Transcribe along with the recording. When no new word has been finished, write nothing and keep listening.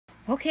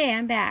Okay,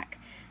 I'm back.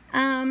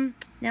 Now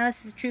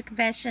this is a true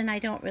confession. I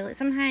don't really,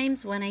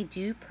 sometimes when I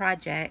do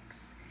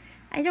projects,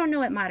 I don't know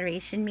what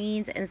moderation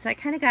means, and so I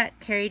kind of got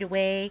carried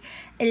away.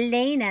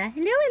 Elena,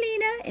 hello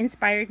Elena,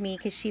 inspired me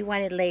because she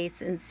wanted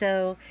lace, and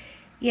so,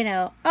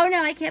 oh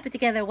no, I can't put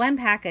together one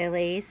pack of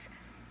lace.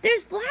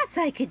 There's lots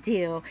I could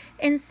do,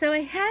 and so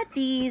I had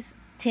these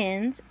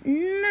tins.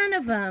 None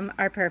of them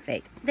are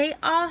perfect. They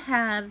all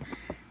have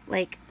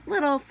like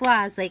little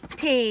flaws like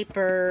tape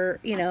or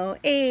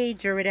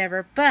age or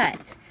whatever,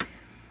 but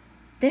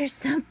there's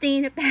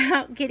something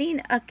about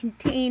getting a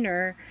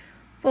container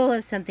full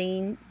of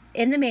something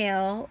in the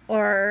mail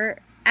or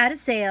at a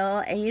sale,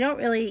 and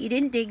you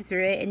didn't dig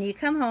through it, and you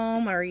come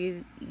home or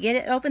you get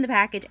it, open the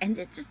package, and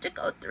just to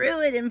go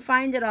through it and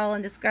find it all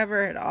and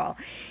discover it all,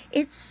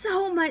 it's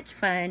so much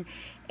fun.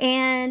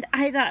 And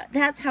I thought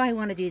that's how I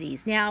want to do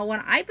these. Now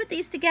when I put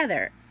these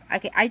together,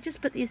 okay, I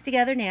just put these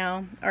together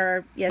now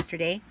or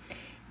yesterday,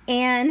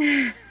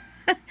 and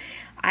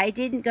I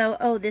didn't go,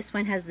 oh, this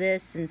one has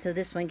this, and so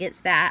this one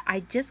gets that.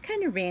 I just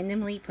kind of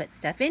randomly put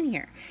stuff in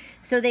here.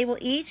 So they will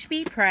each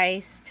be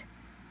priced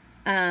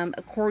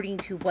according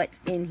to what's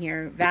in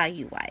here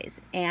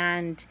value-wise.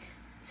 And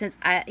since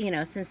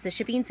since the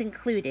shipping's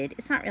included,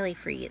 it's not really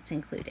free, it's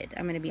included.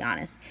 I'm going to be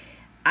honest.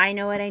 I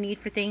know what I need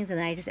for things, and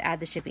then I just add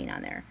the shipping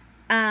on there.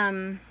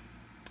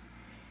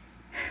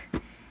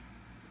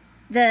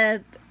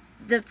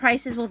 The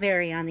prices will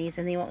vary on these,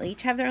 and they will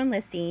each have their own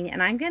listing,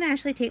 and I'm going to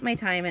actually take my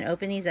time and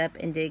open these up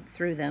and dig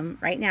through them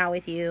right now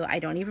with you. I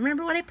don't even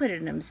remember what I put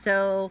in them,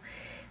 so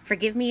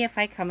forgive me if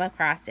I come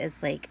across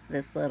as like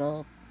this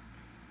little,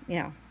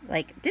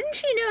 like, didn't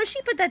she know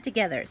she put that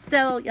together?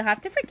 So you'll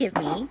have to forgive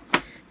me.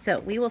 So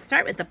we will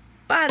start with the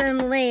bottom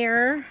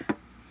layer.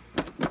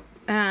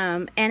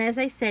 And as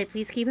I said,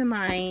 please keep in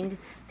mind,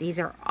 these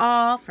are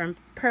all from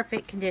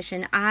perfect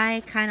condition.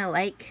 I kind of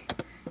like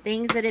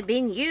things that have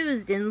been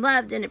used and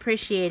loved and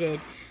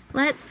appreciated.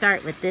 Let's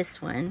start with this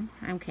one.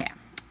 Okay,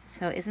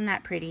 so isn't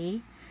that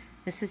pretty?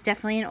 This is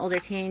definitely an older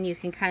tin. You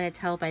can kind of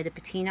tell by the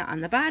patina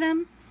on the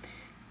bottom.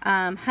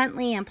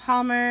 Huntley and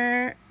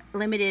Palmer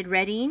limited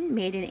Reading,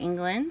 made in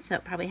England, so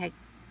it probably had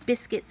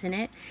biscuits in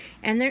it.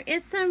 And there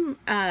is some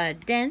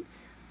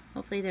dents,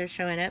 hopefully they're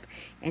showing up,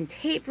 and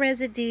tape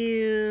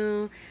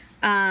residue,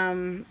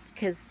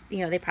 because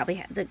they probably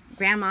had, the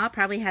grandma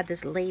probably had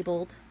this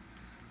labeled.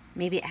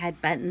 Maybe it had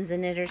buttons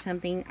in it or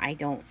something. I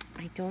don't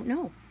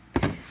know.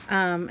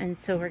 And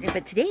so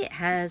but today it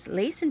has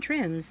lace and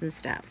trims and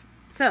stuff.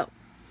 So,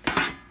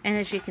 and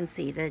as you can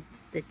see,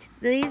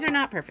 these are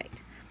not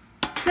perfect.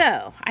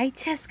 So I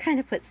just kind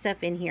of put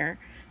stuff in here.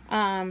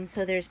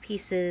 So there's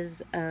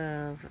pieces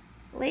of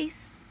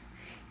lace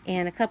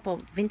and a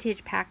couple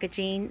vintage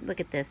packaging.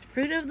 Look at this,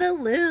 Fruit of the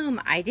Loom.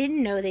 I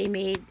didn't know they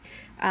made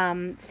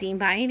seam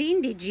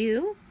binding. Did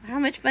you? How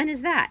much fun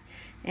is that?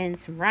 And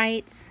some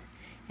rights.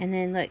 And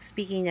then look,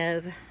 speaking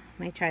of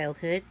my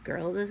childhood,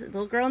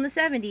 little girl in the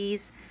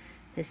 70s,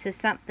 this is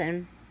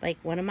something like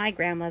one of my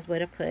grandmas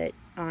would have put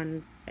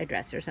on a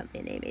dress or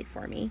something they made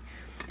for me.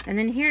 And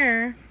then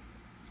here,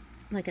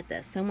 look at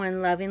this.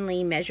 Someone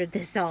lovingly measured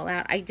this all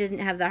out. I didn't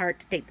have the heart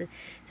to take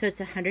so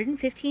it's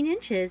 115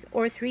 inches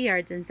or 3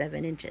 yards and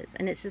 7 inches.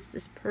 And it's just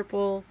this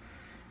purple,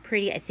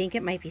 pretty, I think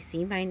it might be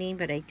seam binding,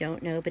 but I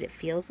don't know, but it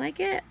feels like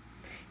it.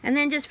 And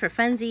then just for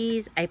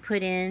funsies, I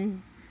put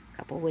in a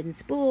couple wooden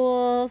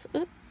spools.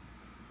 Oops.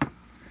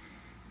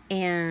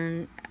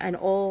 And an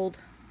old,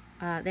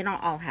 they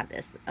don't all have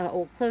this,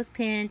 old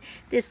clothespin.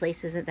 This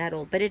lace isn't that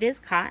old, but it is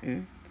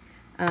cotton,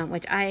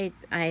 which I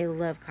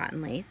love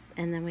cotton lace.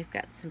 And then we've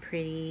got some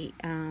pretty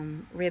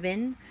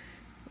ribbon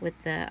with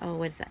the, oh,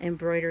 what is that,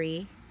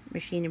 embroidery,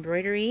 machine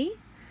embroidery.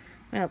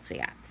 What else we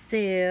got?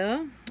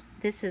 So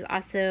this is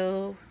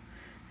also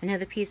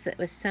another piece that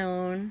was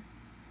sewn.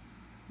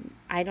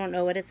 I don't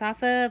know what it's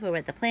off of or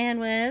what the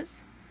plan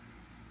was,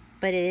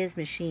 but it is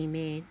machine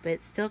made, but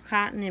it's still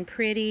cotton and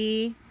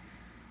pretty.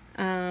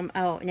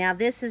 Oh, now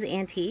this is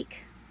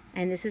antique,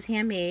 and this is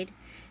handmade,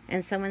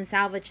 and someone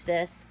salvaged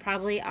this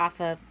probably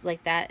off of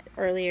like that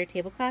earlier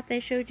tablecloth I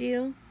showed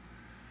you.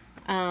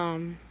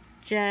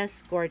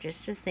 Just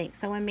gorgeous. Just think,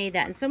 someone made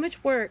that, and so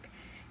much work,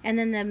 and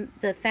then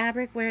the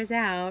fabric wears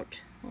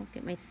out. I'll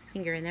get my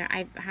finger in there.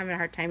 I'm having a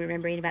hard time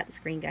remembering about the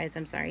screen, guys.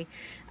 I'm sorry.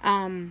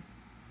 And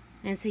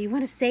so you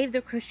want to save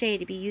the crochet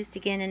to be used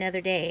again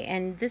another day,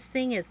 and this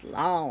thing is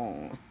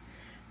long.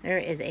 There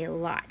is a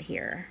lot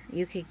here.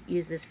 You could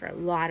use this for a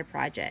lot of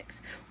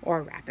projects,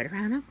 or wrap it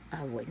around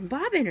a wooden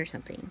bobbin or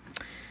something.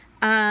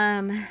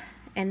 And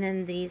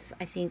then these,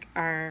 I think,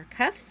 are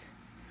cuffs,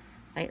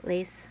 light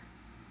lace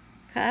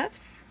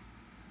cuffs.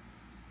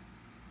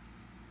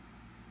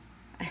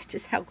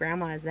 Just how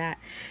grandma is that?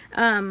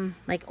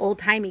 Like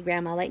old-timey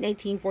grandma, like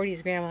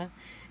 1940s grandma.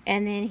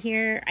 And then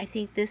here, I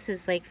think this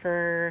is like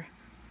for,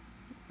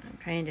 I'm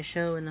trying to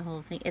show in the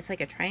whole thing, it's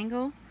like a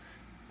triangle.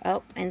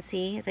 Oh, and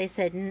see, as I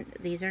said,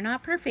 these are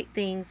not perfect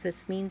things.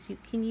 This means you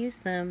can use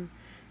them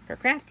for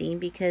crafting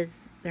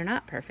because they're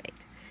not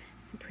perfect.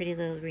 Pretty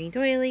little green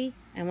doily.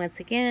 And once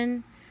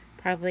again,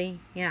 probably,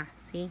 yeah,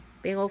 see,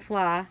 big old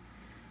flaw.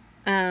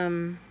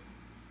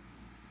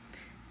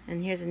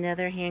 And here's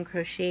another hand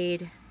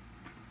crocheted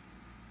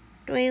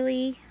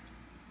doily.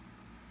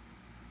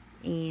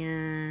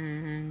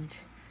 And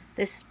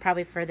this is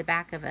probably for the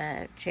back of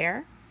a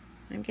chair,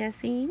 I'm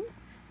guessing.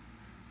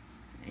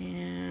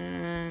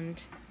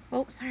 And,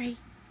 oh, sorry.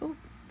 Oh,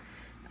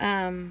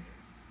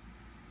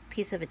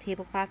 piece of a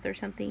tablecloth or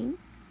something.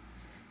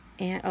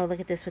 And, oh, look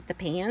at this with the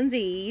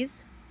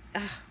pansies.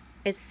 Ugh,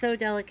 it's so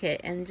delicate.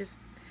 And just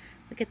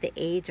look at the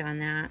age on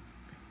that.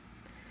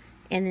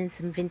 And then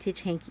some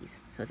vintage hankies.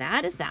 So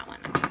that is that one.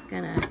 I'm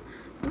gonna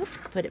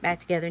put it back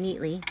together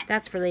neatly.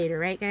 That's for later,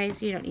 right,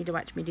 guys? You don't need to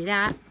watch me do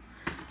that.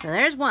 So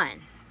there's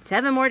one.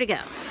 7 more to go.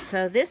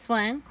 So this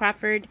one,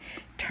 Crawford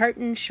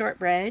Tartan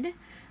Shortbread.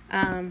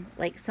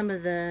 Like some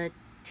of the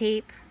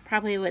tape,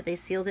 probably what they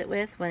sealed it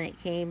with when it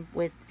came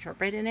with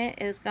shortbread in it,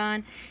 is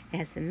gone. It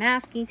has some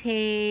masking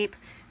tape.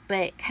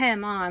 But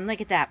come on, look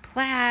at that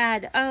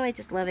plaid. Oh, I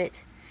just love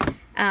it.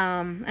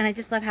 And I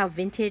just love how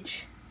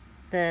vintage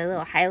the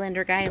little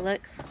Highlander guy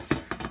looks.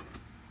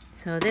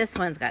 So this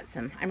one's got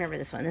some, I remember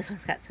this one. This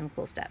one's got some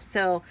cool stuff.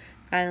 So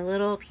got a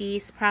little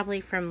piece,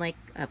 probably from like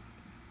a,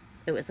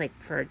 it was like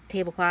for a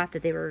tablecloth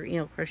that they were, you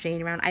know,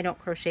 crocheting around. I don't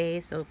crochet,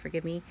 so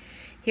forgive me.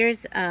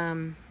 Here's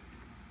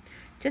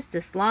just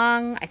this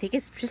long, I think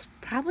it's just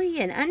probably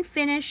an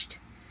unfinished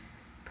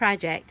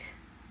project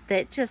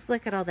that just,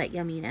 look at all that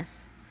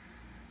yumminess.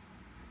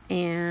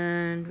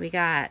 And we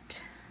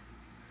got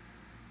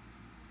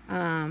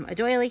a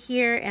doily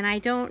here, and I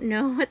don't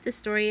know what the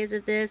story is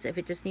of this, if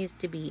it just needs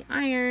to be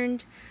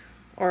ironed,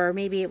 or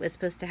maybe it was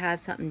supposed to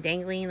have something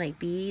dangling like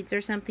beads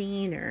or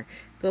something, or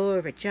go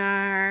over a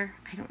jar.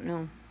 I don't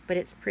know, but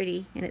it's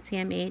pretty and it's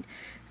handmade.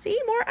 See,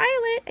 more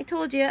eyelet. I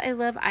told you I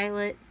love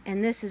eyelet,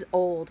 and this is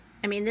old.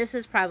 I mean, this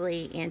is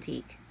probably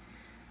antique,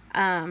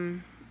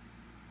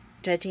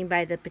 judging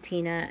by the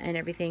patina and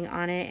everything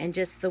on it, and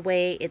just the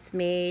way it's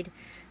made.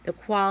 The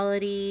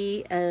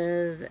quality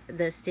of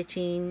the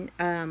stitching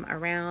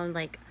around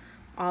like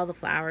all the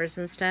flowers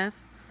and stuff.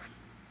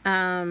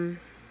 And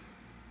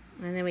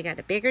then we got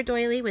a bigger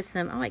doily with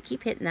some, oh, I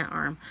keep hitting that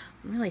arm.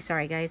 I'm really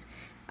sorry, guys.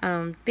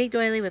 Big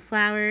doily with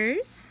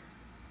flowers.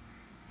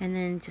 And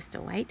then just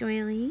a white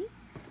doily.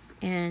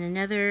 And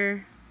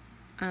another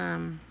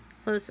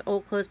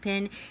old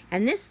clothespin.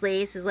 And this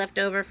lace is left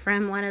over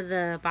from one of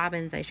the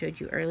bobbins I showed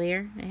you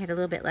earlier. I had a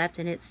little bit left,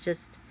 and it's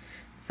just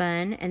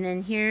fun. And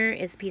then here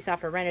is a piece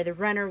off a runner. The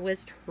runner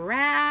was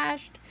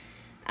trashed,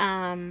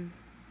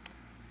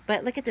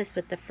 but look at this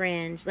with the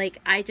fringe. Like,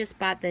 I just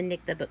bought the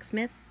Nick the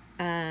Booksmith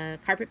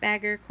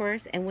carpetbagger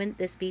course, and wouldn't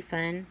this be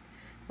fun,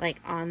 like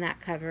on that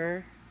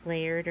cover,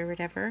 layered or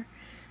whatever.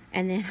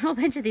 And then a whole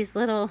bunch of these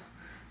little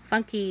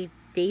funky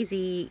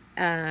daisy,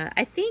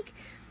 I think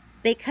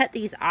they cut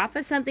these off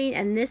of something,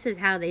 and this is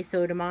how they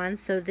sewed them on.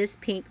 So this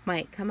pink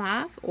might come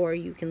off, or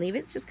you can leave it.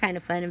 It's just kind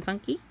of fun and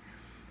funky.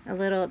 A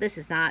little, this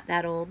is not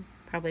that old,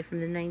 probably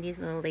from the 90s,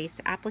 a little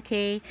lace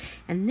applique.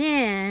 And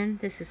then,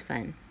 this is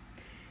fun.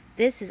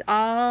 This is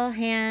all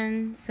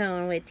hand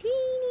sewn with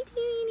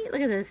teeny,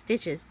 look at those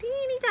stitches,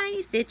 teeny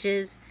tiny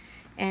stitches.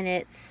 And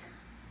it's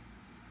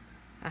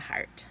a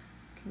heart.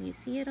 Can you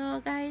see it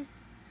all,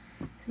 guys?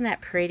 Isn't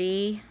that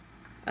pretty?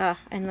 Oh,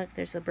 and look,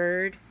 there's a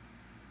bird.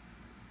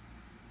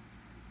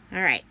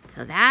 All right,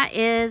 so that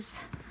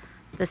is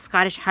the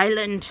Scottish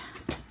Highland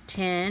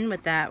tin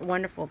with that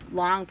wonderful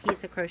long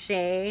piece of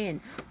crochet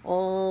and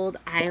old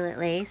eyelet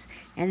lace.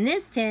 And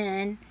this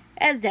tin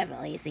has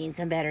definitely seen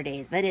some better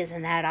days, but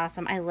isn't that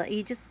awesome? I love,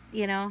 you just,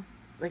 you know,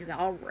 look, it's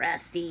all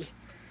rusty,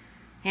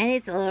 and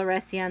it's a little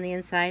rusty on the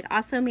inside.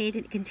 Also made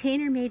in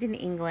container, made in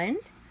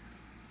England,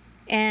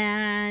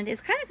 and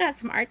it's kind of got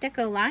some Art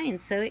Deco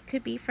lines, so it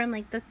could be from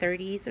like the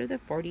 30s or the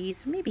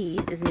 40s, maybe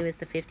as new as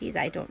the 50s.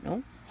 I don't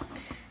know.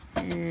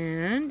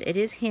 And it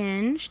is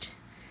hinged.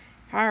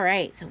 All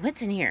right, so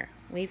what's in here?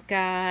 We've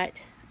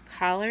got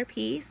collar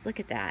piece. Look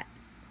at that.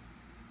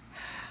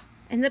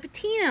 And the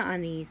patina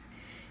on these.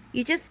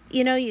 You just,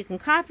 you know, you can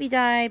copy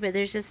dye, but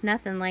there's just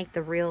nothing like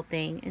the real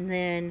thing. And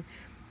then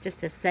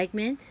just a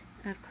segment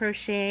of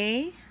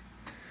crochet.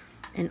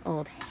 An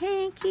old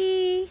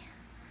hanky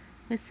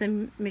with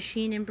some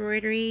machine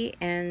embroidery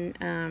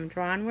and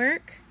drawn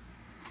work.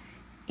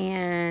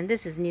 And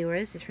this is newer.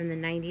 This is from the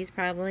 90s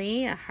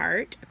probably. A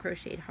heart, a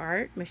crocheted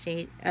heart,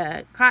 machined,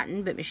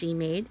 cotton, but machine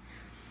made.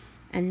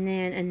 And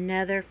then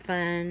another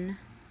fun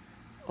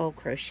old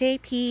crochet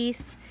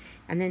piece.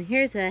 And then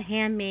here's a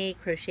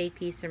handmade crochet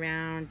piece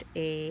around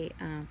a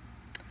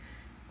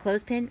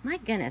clothespin. My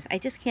goodness, I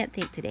just can't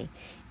think today.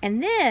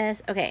 And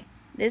this, okay,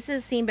 this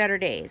has seen better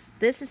days.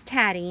 This is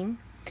tatting.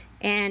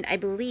 And I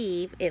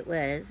believe it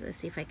was, let's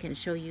see if I can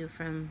show you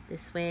from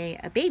this way,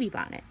 a baby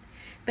bonnet.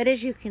 But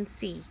as you can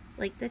see,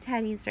 like the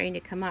tatting is starting to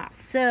come off.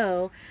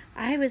 So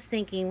I was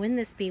thinking, wouldn't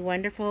this be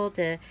wonderful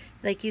to,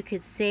 like, you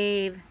could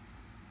save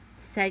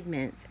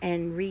segments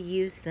and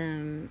reuse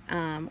them,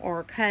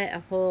 or cut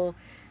a whole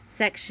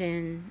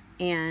section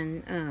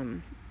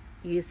and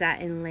use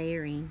that in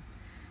layering.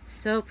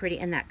 So pretty,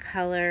 and that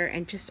color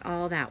and just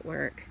all that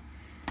work.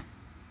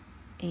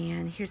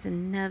 And here's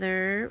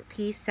another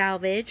piece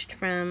salvaged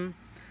from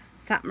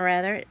something or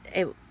other.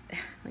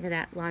 look at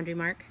that laundry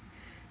mark.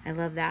 I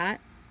love that.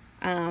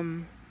 I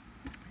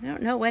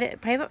don't know what it,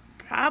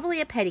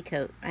 probably a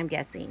petticoat. I'm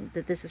guessing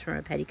that this is from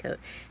a petticoat.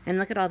 And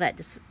look at all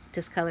that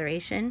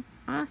discoloration.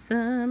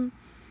 Awesome.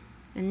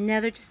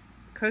 Another just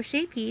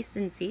crochet piece,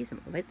 and see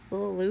some of it's a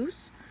little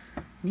loose.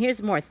 And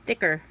here's more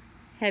thicker,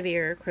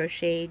 heavier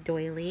crochet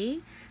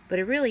doily, but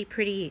a really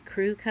pretty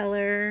crew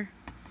color.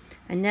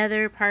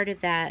 Another part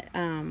of that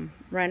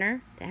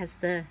runner that has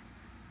the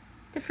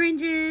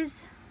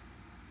fringes.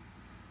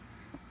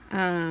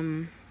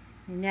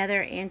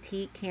 Another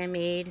antique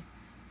handmade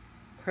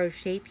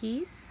crochet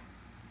piece.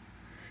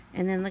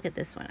 And then look at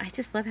this one. I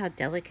just love how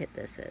delicate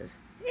this is.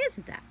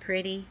 Isn't that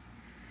pretty?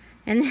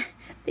 And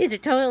these are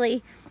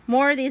totally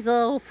more of these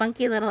little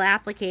funky little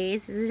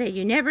appliques. As I said,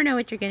 you never know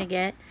what you're going to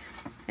get.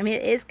 I mean,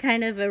 it is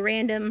kind of a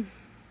random,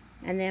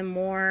 and then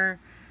more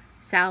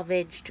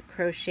salvaged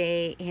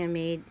crochet,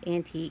 handmade,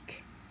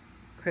 antique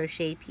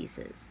crochet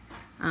pieces.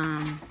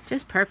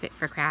 Just perfect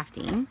for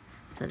crafting.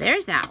 So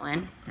there's that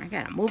one. I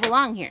gotta move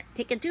along here.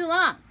 Taking too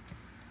long.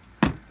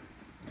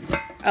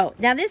 Oh,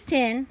 now this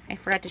tin, I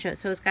forgot to show it,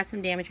 so it's got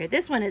some damage here.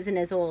 This one isn't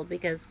as old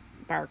because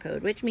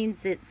barcode, which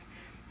means it's,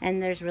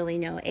 and there's really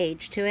no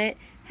age to it.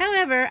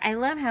 However, I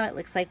love how it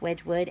looks like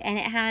Wedgwood, and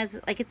it has,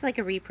 like, it's like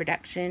a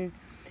reproduction.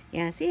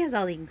 Yeah, see, it has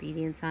all the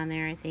ingredients on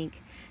there, I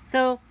think.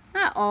 So,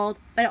 not old,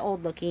 but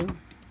old looking.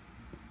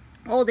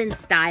 Old in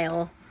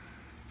style.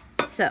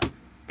 So,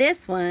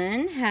 this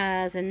one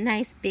has a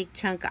nice big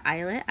chunk of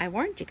eyelet. I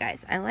warned you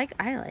guys, I like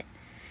eyelet.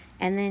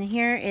 And then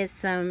here is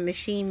some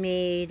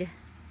machine-made,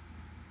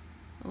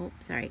 oh,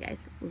 sorry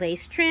guys,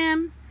 lace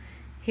trim.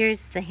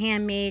 Here's the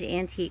handmade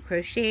antique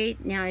crochet.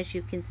 Now, as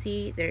you can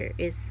see, there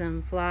is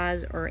some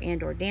flaws or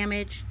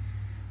damage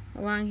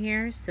along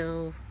here,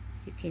 so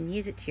you can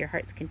use it to your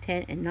heart's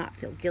content and not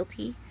feel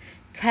guilty.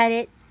 Cut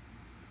it,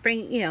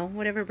 bring, you know,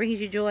 whatever brings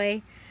you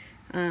joy.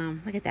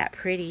 Look at that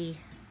pretty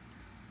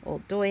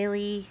old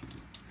doily.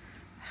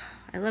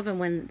 I love them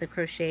when the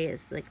crochet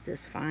is like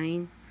this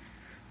fine.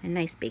 A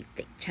nice big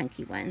thick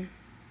chunky one.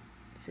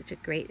 Such a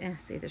great,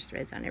 see, there's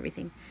threads on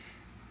everything.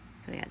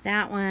 So we got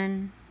that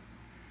one.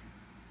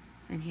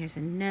 And here's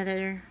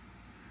another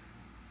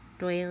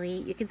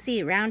doily. You can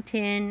see round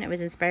tin. I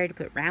was inspired to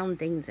put round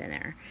things in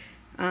there.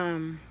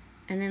 And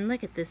then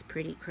look at this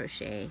pretty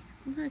crochet.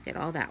 Look at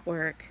all that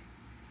work.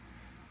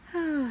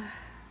 And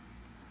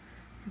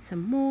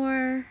some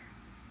more.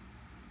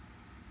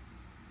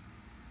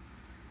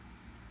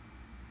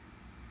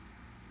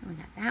 We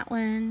got that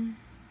one.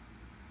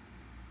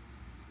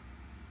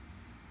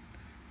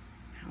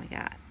 Now we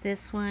got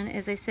this one.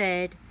 As I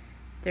said,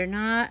 they're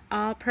not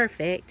all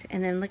perfect.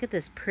 And then look at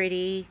this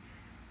pretty,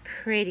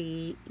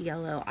 pretty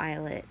yellow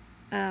eyelet.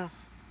 Oh,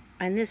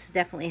 and this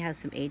definitely has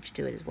some age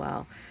to it as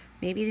well.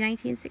 Maybe the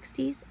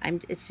 1960s.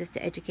 It's just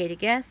an educated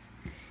guess.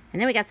 And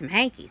then we got some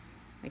hankies.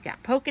 We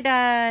got polka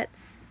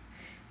dots.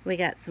 We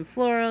got some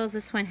florals.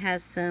 This one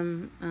has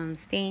some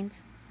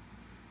stains.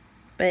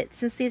 But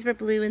since these were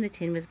blue and the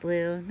tin was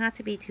blue, not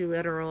to be too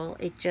literal,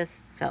 it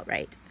just felt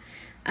right.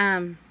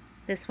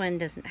 This one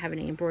doesn't have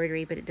any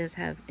embroidery, but it does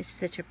have, it's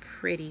such a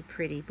pretty,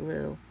 pretty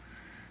blue.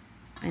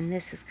 And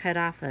this is cut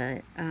off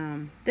a,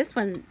 this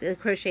one, the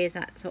crochet is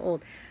not so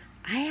old.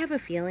 I have a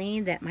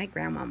feeling that my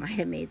grandma might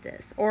have made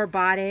this or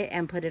bought it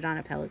and put it on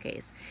a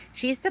pillowcase.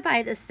 She used to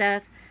buy this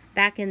stuff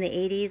back in the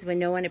 80s when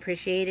no one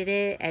appreciated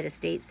it at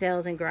estate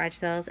sales and garage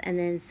sales, and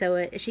then sew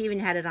it. She even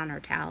had it on her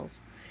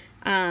towels.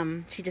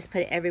 She just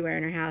put it everywhere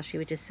in her house. She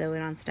would just sew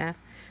it on stuff.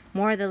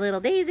 More of the little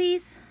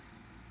daisies.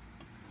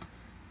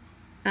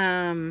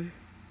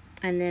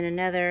 And then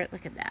another,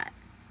 look at that,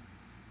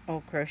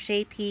 old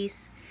crochet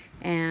piece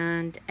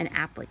and an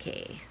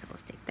applique. So we'll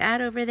stick that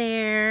over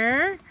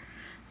there.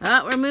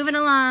 Oh, we're moving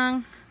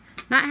along.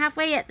 Not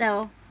halfway yet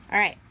though. All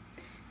right.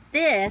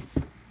 This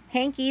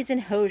hankies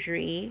and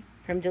hosiery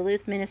from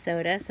Duluth,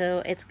 Minnesota.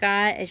 So it's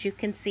got, as you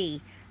can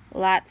see,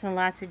 lots and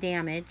lots of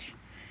damage.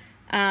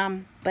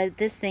 But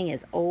this thing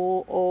is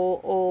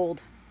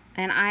old.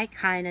 And I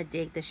kind of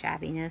dig the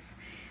shabbiness.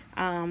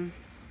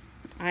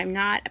 I'm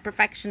not a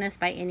perfectionist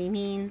by any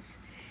means.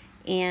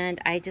 And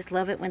I just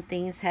love it when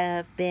things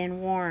have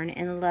been worn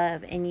and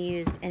loved and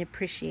used and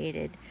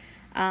appreciated.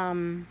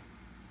 Alright,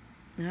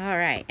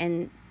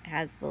 and it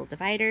has little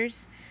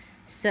dividers.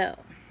 So,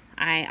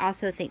 I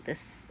also think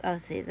this,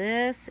 let's see,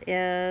 this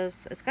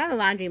is, it's got a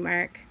laundry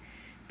mark.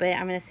 But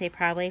I'm going to say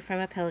probably from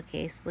a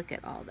pillowcase. Look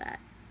at all that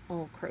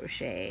old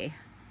crochet.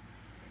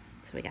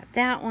 So we got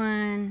that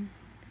one.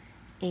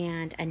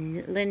 And a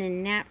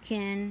linen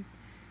napkin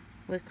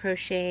with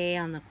crochet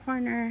on the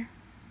corner.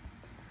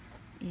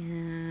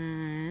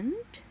 And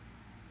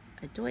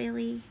a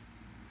doily.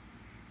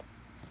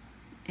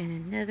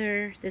 And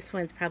another, this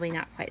one's probably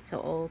not quite so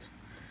old.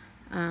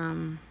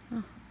 Oh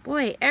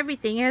boy,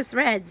 everything has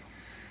threads.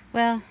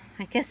 Well,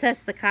 I guess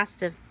that's the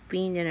cost of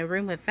being in a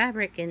room with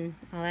fabric and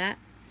all that.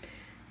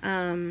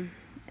 And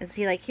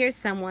see, like here's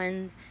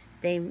someone,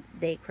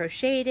 they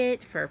crocheted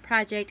it for a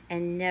project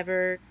and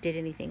never did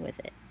anything with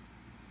it.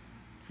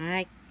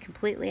 I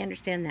completely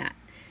understand that.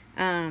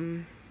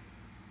 And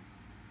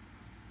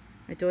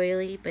a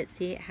doily, but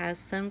see, it has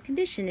some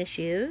condition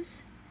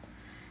issues.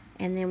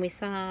 And then we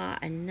saw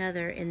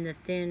another in the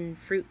thin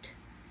fruit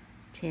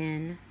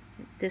tin,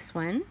 this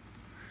one.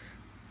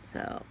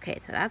 So, okay,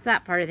 so that's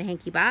that part of the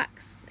hanky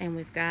box. And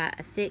we've got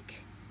a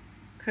thick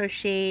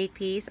crocheted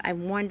piece.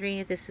 I'm wondering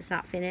if this is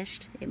not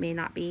finished. It may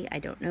not be, I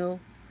don't know.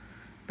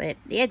 But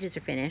the edges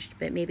are finished,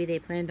 but maybe they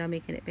planned on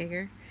making it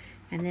bigger.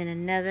 And then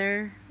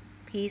another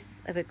piece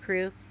of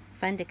ecru.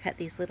 Fun to cut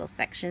these little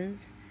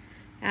sections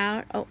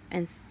out. Oh,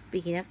 and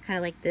speaking of, kind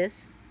of like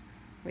this,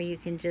 where you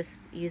can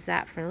just use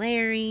that for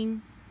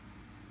layering.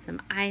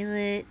 Some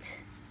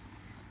eyelet.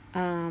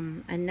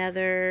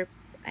 Another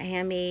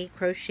handmade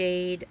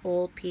crocheted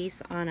old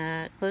piece on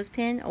a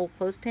clothespin, old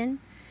clothespin.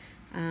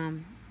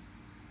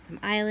 Some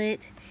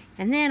eyelet.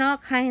 And then all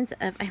kinds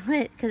of, I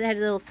went, because it had a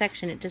little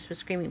section, it just was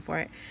screaming for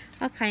it.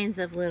 All kinds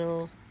of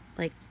little,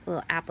 like,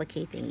 little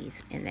applique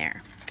thingies in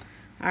there.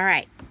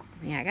 Alright.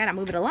 Yeah, I gotta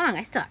move it along.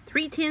 I still have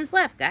 3 tins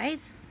left,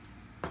 guys.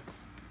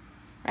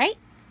 Right?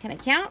 Can I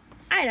count?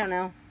 I don't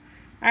know.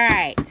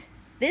 Alright.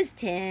 This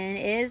tin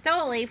is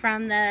totally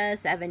from the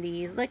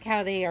 70s. Look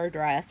how they are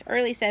dressed.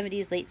 Early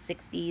 70s, late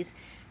 60s.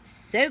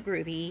 So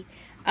groovy.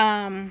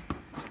 And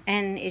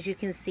as you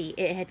can see,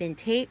 it had been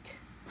taped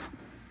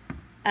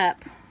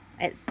up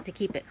to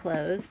keep it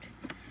closed.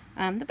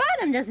 The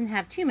bottom doesn't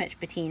have too much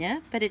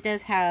patina, but it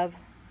does have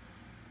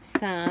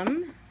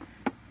some.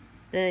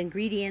 The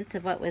ingredients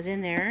of what was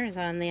in there is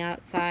on the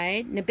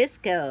outside.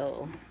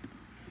 Nabisco.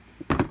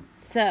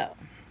 So,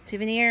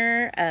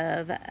 souvenir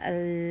of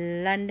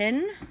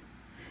London.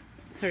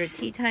 Sort of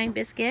tea time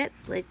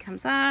biscuits. Lid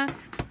comes off.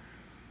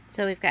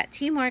 So we've got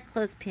 2 more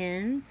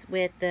clothespins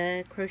with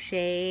the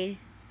crochet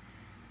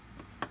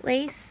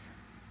lace.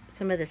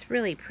 Some of this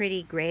really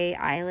pretty gray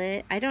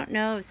eyelet. I don't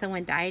know if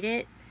someone dyed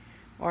it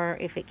or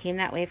if it came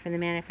that way from the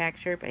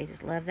manufacturer, but I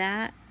just love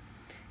that.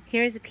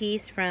 Here's a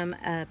piece from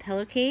a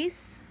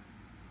pillowcase.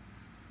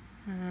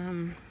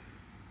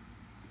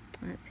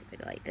 Let's see if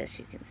I go like this,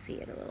 you can see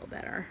it a little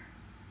better.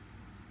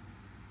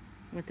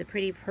 With the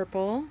pretty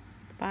purple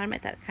at the bottom, I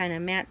thought it kind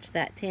of matched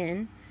that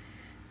tin.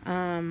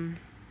 Some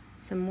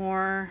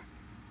more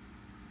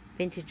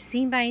vintage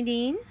seam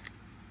binding.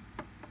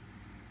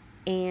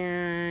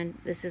 And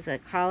this is a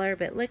collar,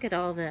 but look at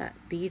all the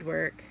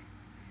beadwork.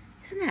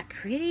 Isn't that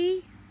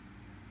pretty?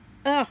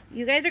 Oh,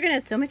 you guys are going to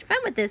have so much fun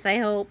with this, I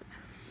hope.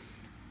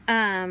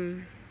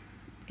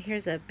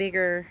 Here's a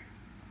bigger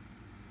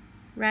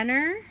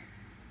runner.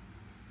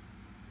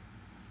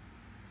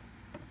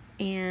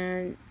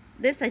 And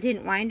this I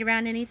didn't wind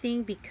around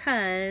anything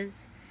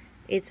because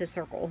it's a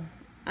circle.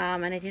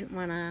 And I didn't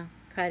want to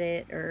cut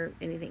it or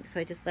anything.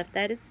 So I just left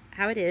that as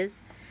how it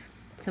is.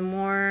 Some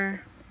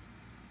more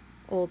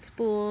old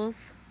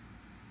spools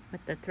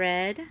with the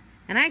thread.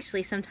 And I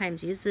actually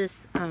sometimes use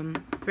this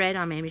thread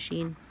on my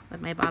machine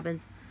with my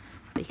bobbins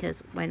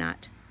because why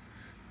not?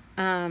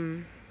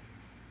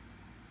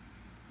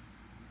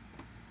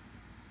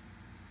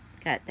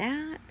 Got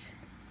that.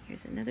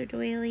 Here's another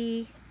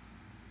doily.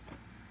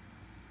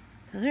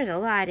 So there's a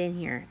lot in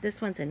here.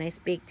 This one's a nice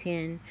big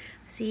tin.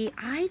 See,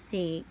 I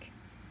think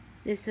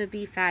this would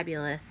be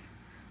fabulous.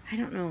 I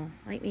don't know,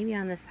 like maybe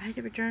on the side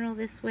of a journal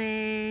this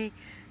way,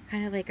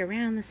 kind of like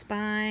around the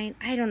spine.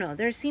 I don't know.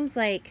 There seems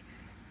like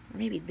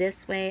maybe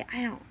this way.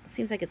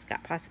 Seems like it's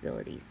got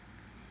possibilities.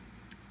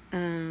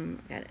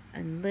 Got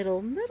a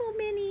little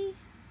mini.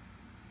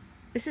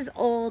 This is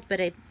old,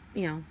 but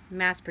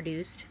mass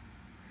produced.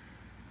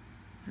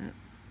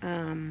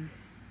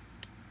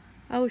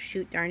 Oh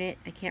shoot, darn it.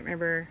 I can't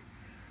remember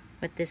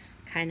what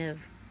this kind of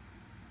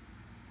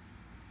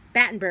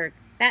Battenberg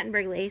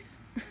lace.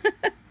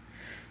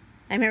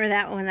 I remember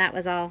that when that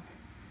was all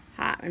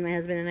hot when my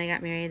husband and I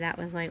got married. That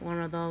was like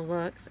one of the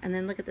looks. And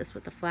then look at this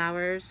with the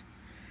flowers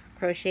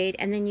crocheted,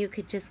 and then you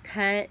could just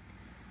cut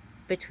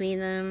between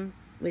them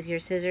with your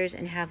scissors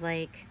and have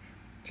like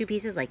 2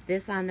 pieces like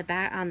this on the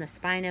back, on the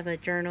spine of a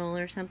journal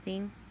or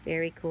something.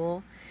 Very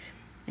cool.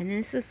 And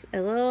this is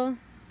a little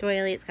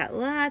doily. It's got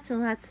lots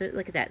and lots of,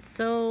 look at that,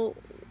 so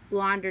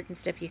laundered and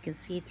stuff, you can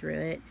see through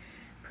it.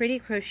 Pretty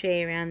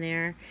crochet around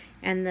there,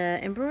 and the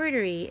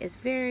embroidery is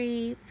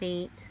very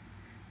faint,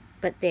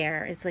 but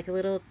there, it's like a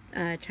little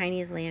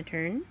Chinese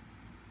lantern.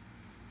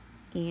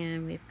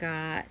 And we've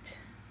got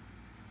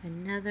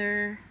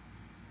another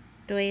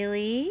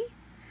doily,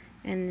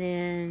 and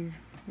then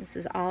this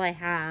is all I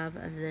have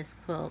of this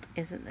quilt.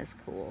 Isn't this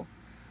cool?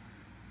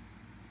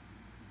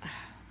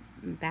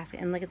 Basket,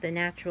 and look at the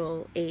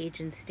natural age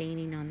and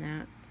staining on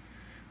that.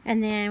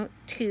 And then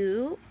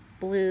 2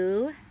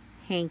 blue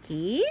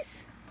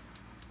hankies.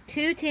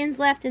 2 tins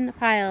left in the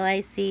pile,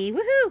 I see.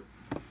 Woohoo!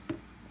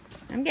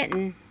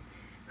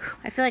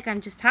 I feel like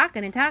I'm just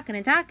talking and talking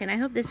and talking. I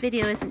hope this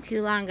video isn't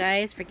too long,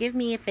 guys. Forgive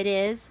me if it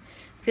is.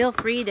 Feel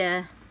free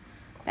to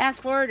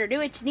fast forward or do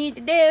what you need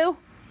to do.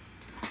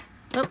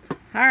 Oh,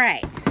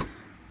 alright.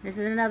 This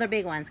is another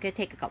big one. It's going to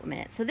take a couple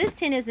minutes. So this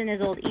tin isn't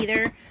as old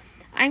either.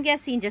 I'm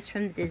guessing just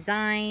from the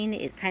design,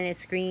 it kind of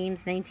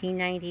screams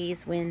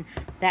 1990s when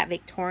that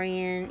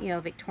Victorian,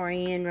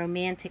 Victorian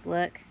romantic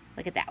look.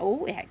 Look at that.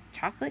 Oh, it had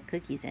chocolate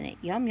cookies in it.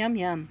 Yum, yum,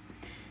 yum.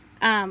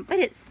 But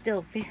it's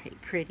still very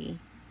pretty.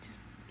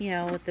 Just, you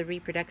know, with the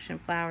reproduction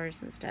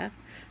flowers and stuff.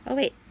 Oh,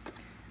 wait.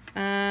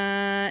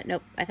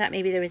 Nope. I thought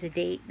maybe there was a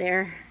date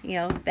there. You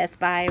know, Best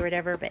Buy or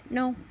whatever. But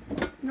no.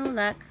 No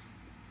luck.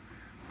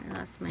 I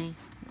lost my...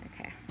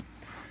 Okay.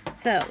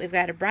 So, we've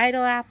got a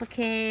bridal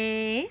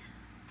applique.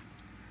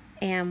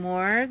 And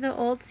more of the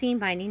old seam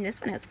binding. This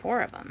one has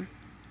 4 of them.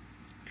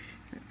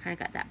 Kind of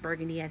got that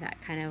burgundy. I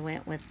thought kind of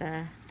went with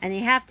the... And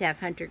you have to have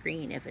hunter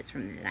green if it's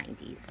from the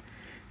 90s.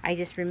 I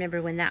just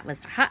remember when that was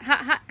the hot, hot,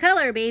 hot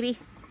color, baby.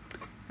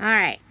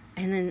 Alright.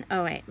 And then,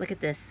 oh wait, look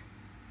at this.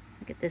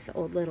 Look at this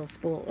old little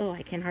spool. Oh,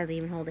 I can hardly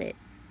even hold it.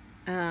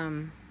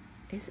 Isn't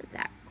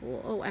that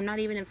cool? Oh, I'm not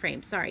even in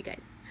frame. Sorry,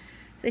 guys.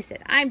 As I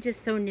said, I'm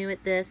just so new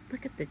at this.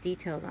 Look at the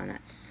details on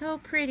that. So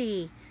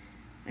pretty.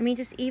 I mean,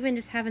 just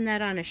having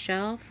that on a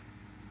shelf.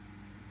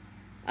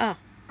 Oh.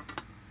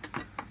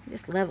 I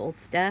just love old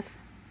stuff.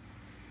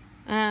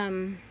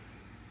 So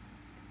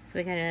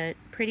we got a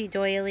pretty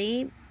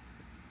doily.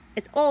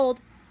 It's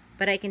old,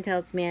 but I can tell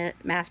it's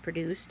mass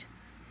produced.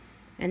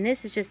 And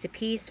this is just a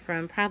piece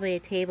from probably a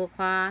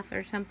tablecloth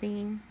or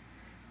something.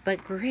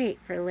 But great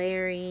for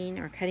layering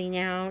or cutting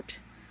out.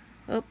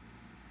 Oh,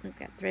 we've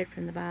got thread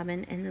from the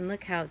bobbin. And then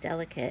look how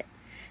delicate.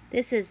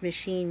 This is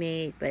machine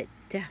made, but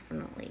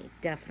definitely,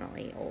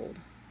 definitely old.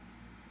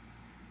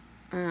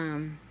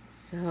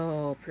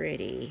 So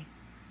pretty.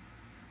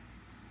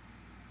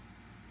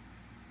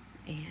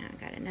 And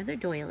got another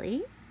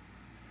doily.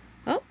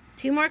 Oh,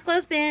 2 more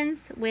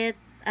clothespins with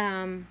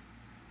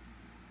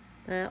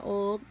the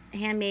old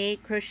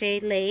handmade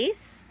crocheted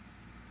lace.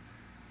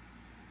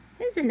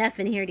 There's enough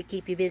in here to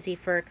keep you busy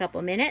for a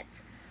couple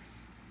minutes.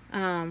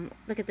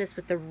 Look at this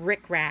with the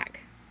rickrack.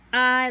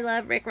 I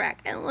love rickrack.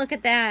 And look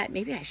at that.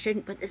 Maybe I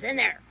shouldn't put this in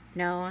there.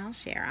 No, I'll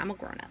share. I'm a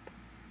grown-up.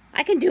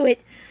 I can do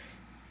it.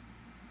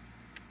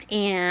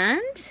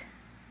 And,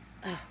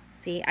 oh,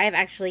 see, I've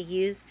actually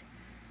used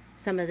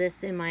some of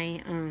this in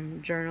my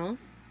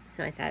journals.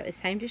 So I thought it was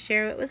time to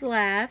share what was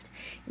left.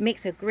 It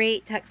makes a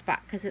great tuck spot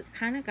because it's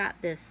kind of got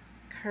this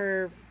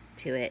curve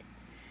to it.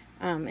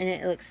 And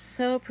it looks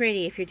so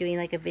pretty if you're doing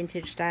like a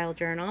vintage style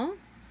journal.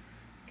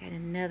 Got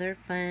another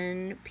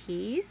fun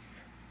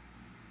piece.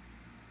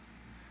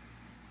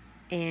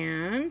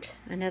 And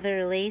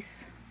another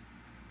lace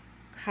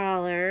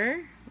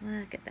collar.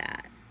 Look at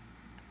that.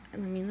 I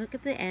mean, look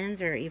at the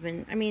ends or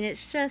even, I mean,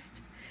 it's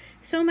just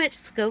so much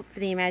scope for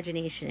the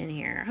imagination in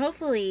here.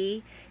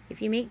 Hopefully, if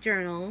you make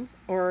journals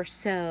or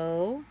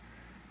sew,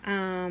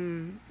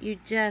 you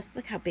just,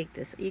 look how big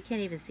this, you can't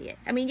even see it.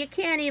 I mean, you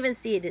can't even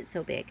see it, it's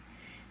so big.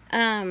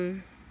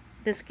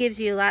 This gives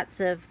you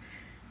lots of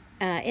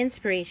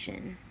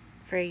inspiration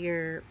for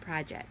your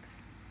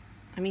projects.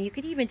 I mean, you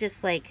could even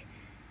just like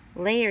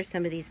layer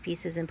some of these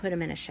pieces and put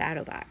them in a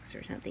shadow box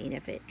or something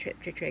if it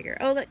tripped your trigger.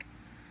 Oh, look.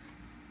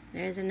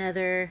 There's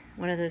another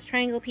one of those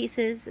triangle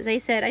pieces. As I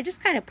said, I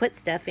just kind of put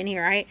stuff in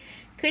here. I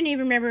couldn't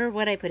even remember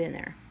what I put in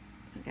there.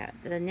 I got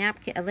the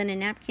napkin, a linen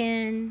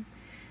napkin,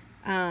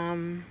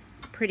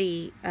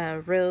 pretty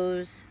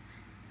rose,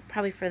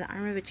 probably for the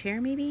arm of a chair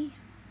maybe.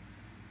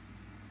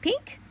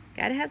 Pink,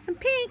 gotta have some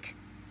pink.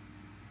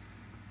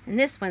 And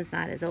this one's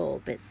not as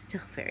old, but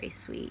still very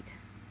sweet.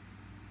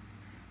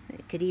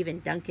 You could even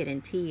dunk it in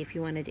tea if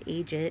you wanted to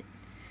age it.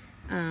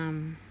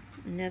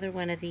 Another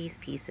one of these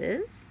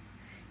pieces.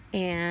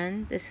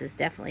 And this has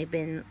definitely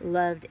been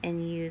loved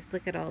and used.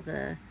 Look at all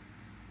the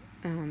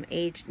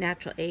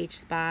natural age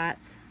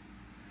spots.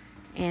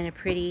 And a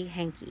pretty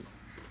hanky.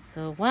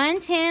 So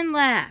 110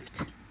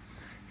 left.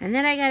 And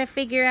then I got to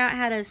figure out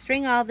how to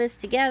string all this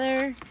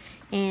together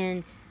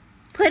and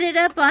put it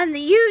up on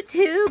the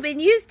YouTube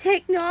and use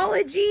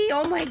technology.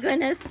 Oh my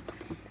goodness.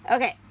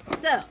 Okay,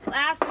 so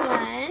last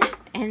one.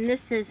 And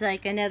this is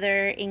like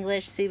another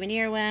English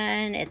souvenir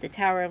one at the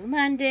Tower of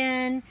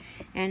London.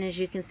 And as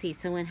you can see,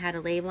 someone had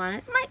a label on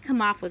it. It might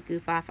come off with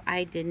goof off.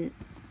 I didn't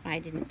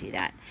do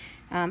that.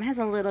 Has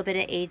a little bit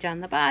of age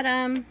on the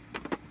bottom.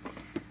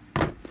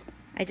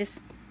 I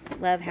just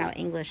love how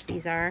English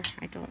these are.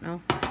 I don't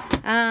know.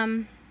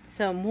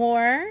 So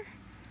more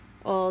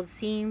old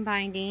seam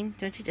binding.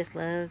 Don't you just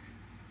love?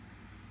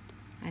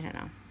 I don't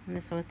know. And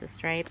this one with the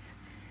stripes.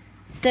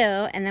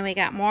 So, and then we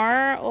got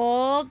more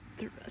old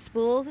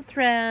spools of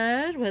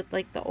thread with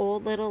like the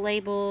old little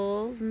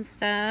labels and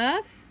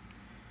stuff.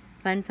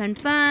 Fun, fun,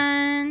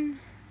 fun.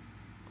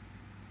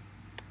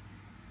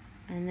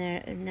 And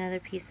there another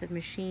piece of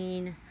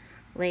machine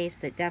lace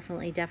that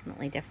definitely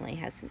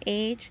has some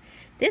age.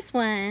 This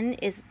one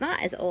is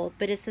not as old,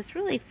 but it's this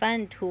really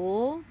fun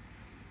tulle.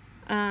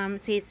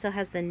 See, it still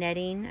has the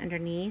netting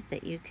underneath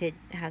that you could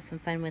have some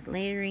fun with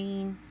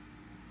layering.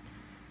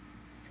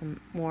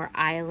 Some more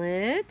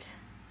eyelet.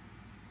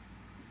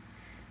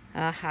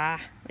 Aha,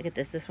 look at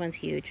this. This one's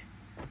huge.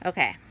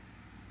 Okay.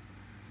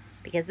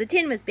 Because the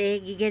tin was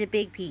big, you get a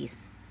big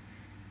piece.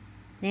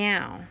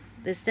 Now,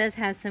 this does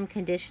have some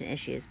condition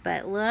issues,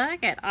 but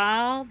look at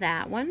all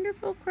that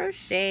wonderful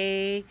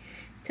crochet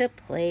to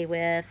play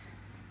with.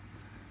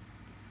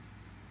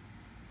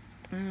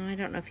 Oh, I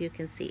don't know if you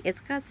can see.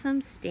 It's got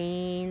some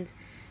stains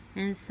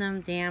and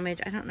some damage.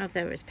 I don't know if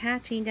there was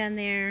patching done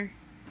there,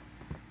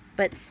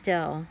 but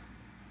still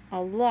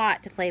a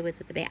lot to play with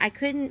the band. I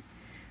didn't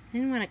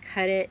want to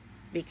cut it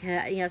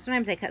because, you know,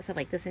 sometimes I cut stuff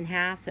like this in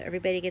half so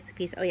everybody gets a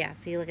piece. Oh yeah,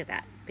 see, look at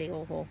that big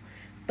old hole.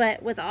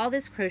 But with all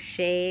this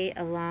crochet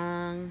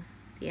along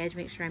the edge,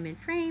 make sure I'm in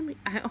frame.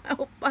 I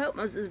hope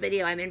most of this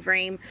video I'm in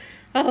frame.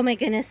 Oh my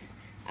goodness.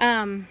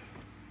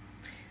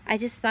 I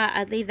just thought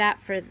I'd leave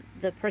that for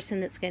the person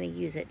that's going to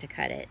use it to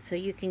cut it, so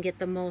you can get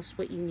the most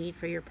what you need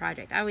for your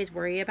project. I always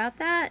worry about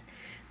that.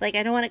 Like,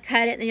 I don't want to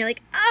cut it and then you're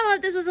like, oh,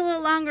 this was a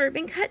little longer, it'd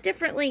been cut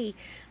differently,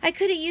 I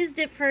could have used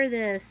it for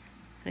this.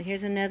 So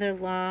here's another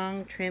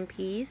long trim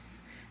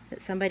piece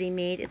that somebody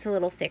made. It's a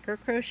little thicker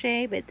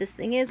crochet, but this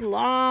thing is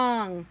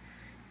long.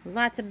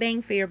 Lots of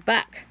bang for your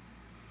buck.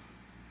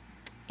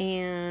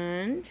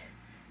 And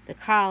the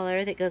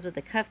collar that goes with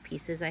the cuff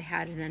pieces I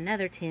had in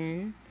another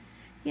tin.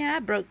 Yeah, I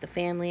broke the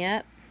family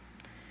up.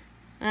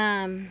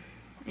 And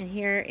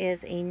here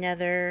is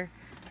another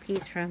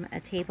piece from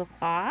a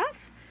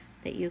tablecloth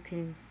that you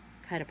can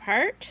cut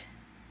apart.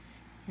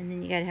 And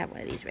then you gotta have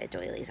one of these red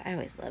doilies. I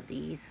always love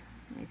these.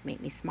 They always make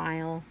me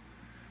smile.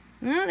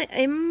 Well,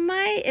 it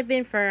might have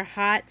been for a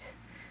hot,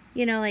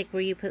 you know, like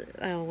where you put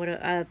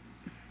a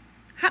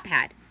hot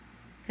pad,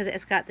 because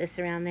it's got this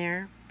around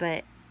there.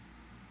 But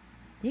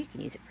you can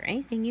use it for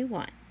anything you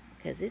want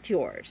because it's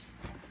yours.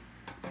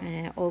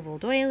 And an oval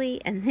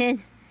doily, and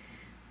then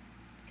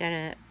got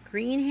a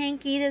green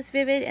hanky that's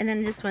vivid, and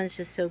then this one's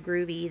just so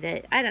groovy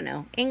that, I don't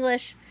know,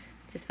 English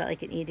just felt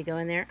like it needed to go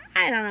in there.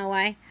 I don't know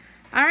why.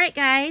 Alright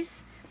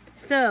guys,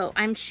 so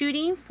I'm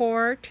shooting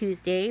for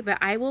Tuesday, but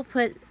I will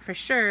put for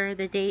sure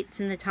the dates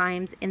and the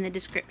times in the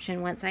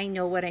description once I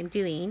know what I'm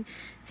doing.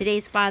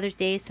 Today's Father's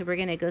Day, so we're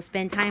gonna go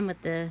spend time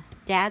with the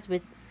dads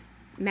with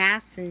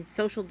masks and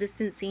social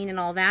distancing and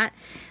all that.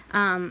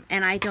 And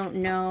I don't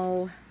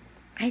know,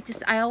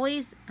 I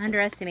always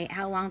underestimate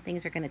how long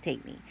things are going to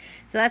take me.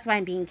 So that's why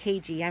I'm being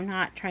cagey. I'm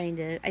not trying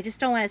to, I just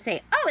don't want to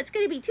say, oh, it's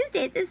going to be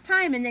Tuesday at this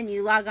time, and then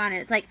you log on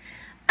and it's like,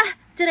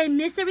 did I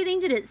miss everything?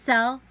 Did it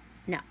sell?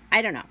 No,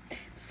 I don't know.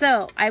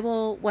 So I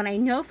will, when I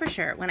know for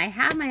sure, when I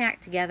have my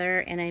act together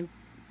and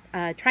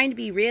I'm trying to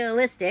be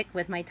realistic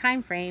with my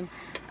time frame,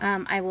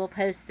 I will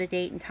post the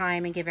date and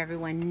time and give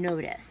everyone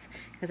notice,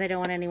 because I don't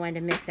want anyone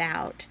to miss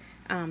out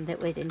that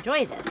would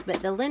enjoy this.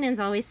 But the linens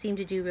always seem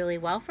to do really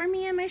well for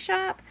me in my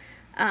shop.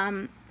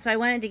 So I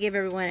wanted to give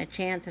everyone a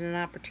chance and an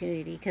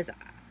opportunity, because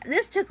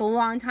this took a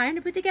long time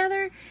to put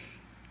together.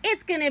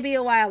 It's going to be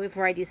a while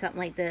before I do something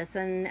like this.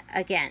 And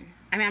again,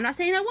 I mean, I'm not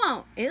saying I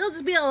won't. It'll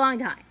just be a long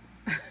time.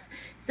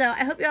 So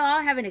I hope you're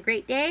all having a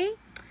great day.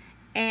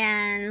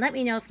 And let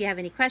me know if you have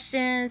any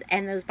questions.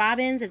 And those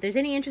bobbins, if there's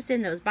any interest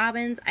in those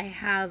bobbins, I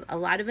have a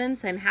lot of them.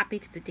 So I'm happy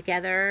to put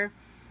together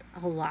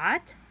a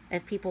lot.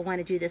 If people want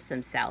to do this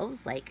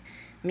themselves, like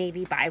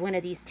maybe buy one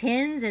of these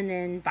tins and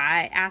then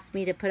ask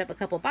me to put up a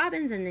couple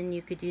bobbins, and then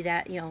you could do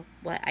that, you know,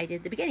 what I did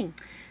at the beginning.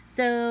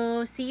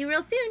 So see you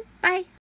real soon. Bye.